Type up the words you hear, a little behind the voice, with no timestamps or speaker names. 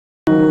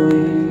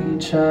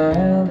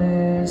child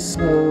is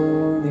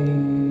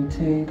slowly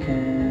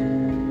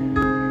taken,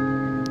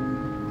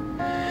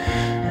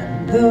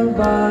 and the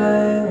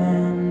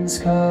violence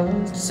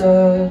caused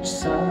such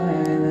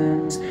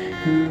silence.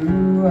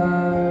 Who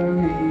are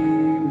we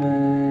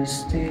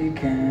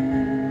mistaken?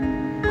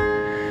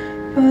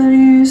 But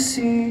you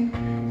see,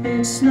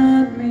 it's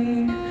not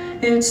me,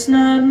 it's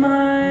not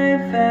my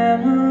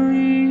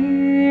family.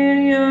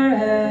 In your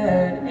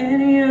head,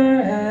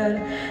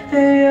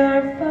 they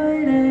are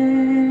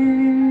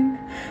fighting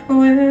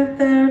with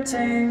their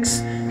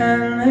tanks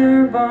and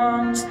their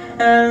bombs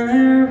and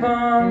their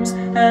bombs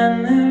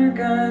and their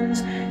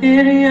guns.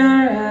 In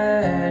your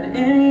head,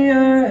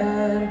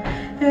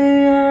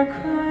 they are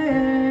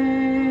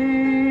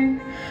crying.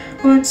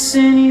 What's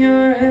in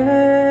your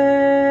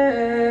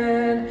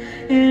head?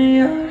 In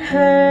your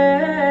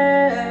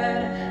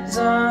head,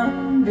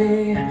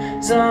 zombie,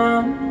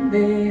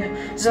 zombie,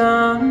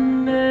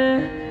 zombie.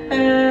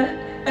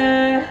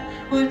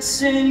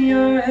 What's in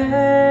your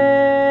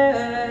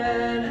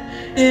head?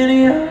 In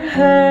your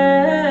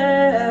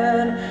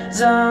head,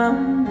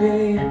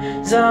 zombie,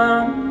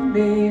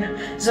 zombie,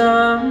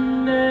 zombie.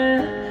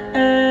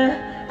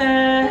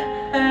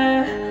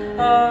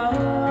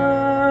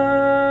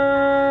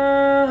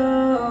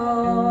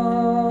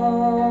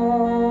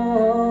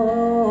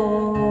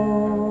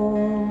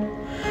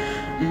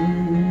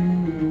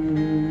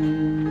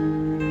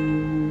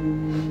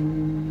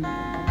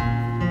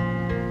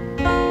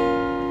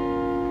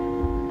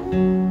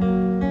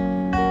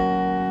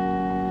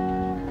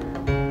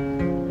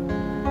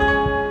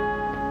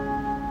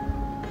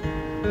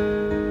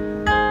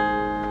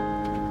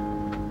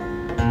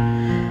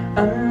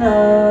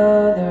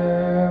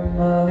 Another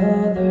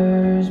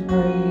mother's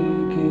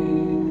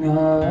breaking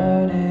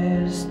heart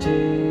is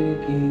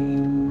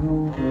taking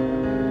over.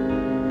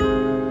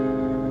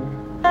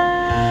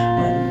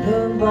 When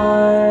the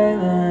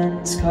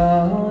violence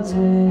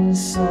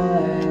causes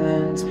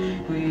silence,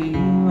 we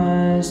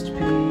must be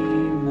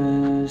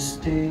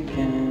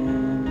mistaken.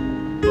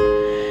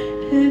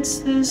 It's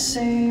the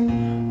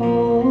same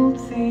old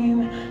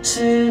theme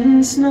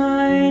since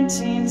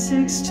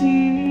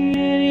 1916.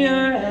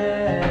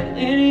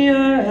 In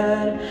your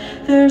head,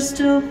 they're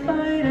still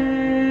fighting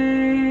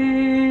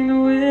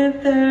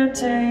with their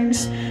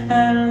tanks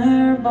and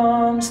their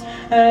bombs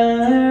and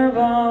their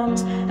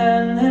bombs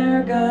and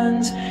their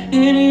guns.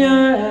 In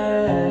your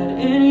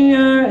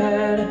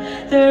head,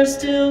 they're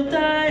still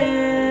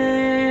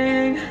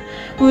dying.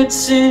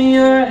 What's in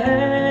your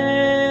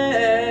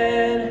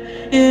head?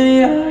 In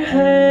your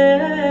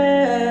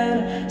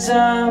head,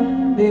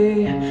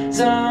 zombie,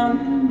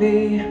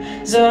 zombie,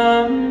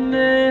 zombie.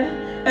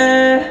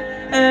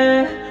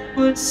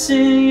 What's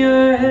in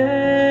your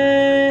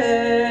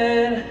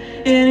head?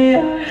 In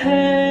your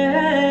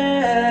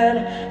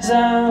head,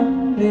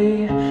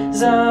 zombie,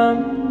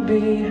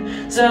 zombie,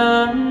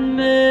 zombie.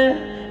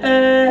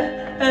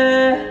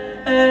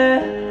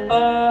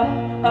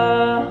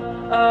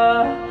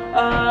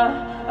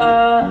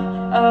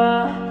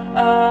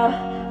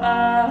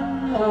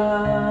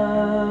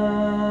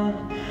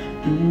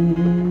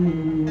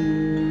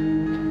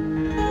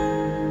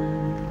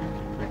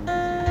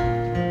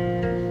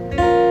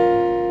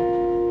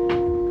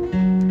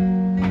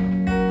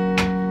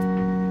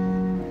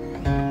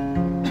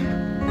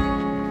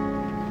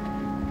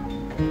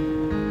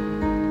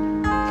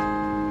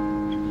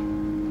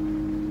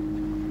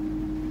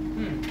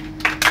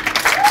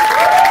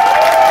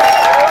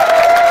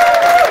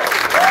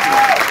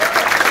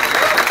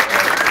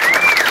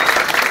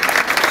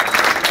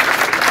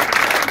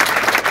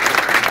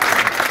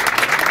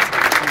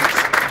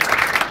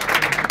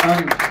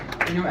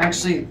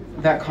 Actually,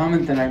 that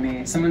comment that I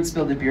made, someone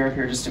spilled a beer up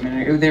here just a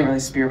minute ago. They didn't really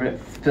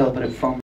spill, but it foamed.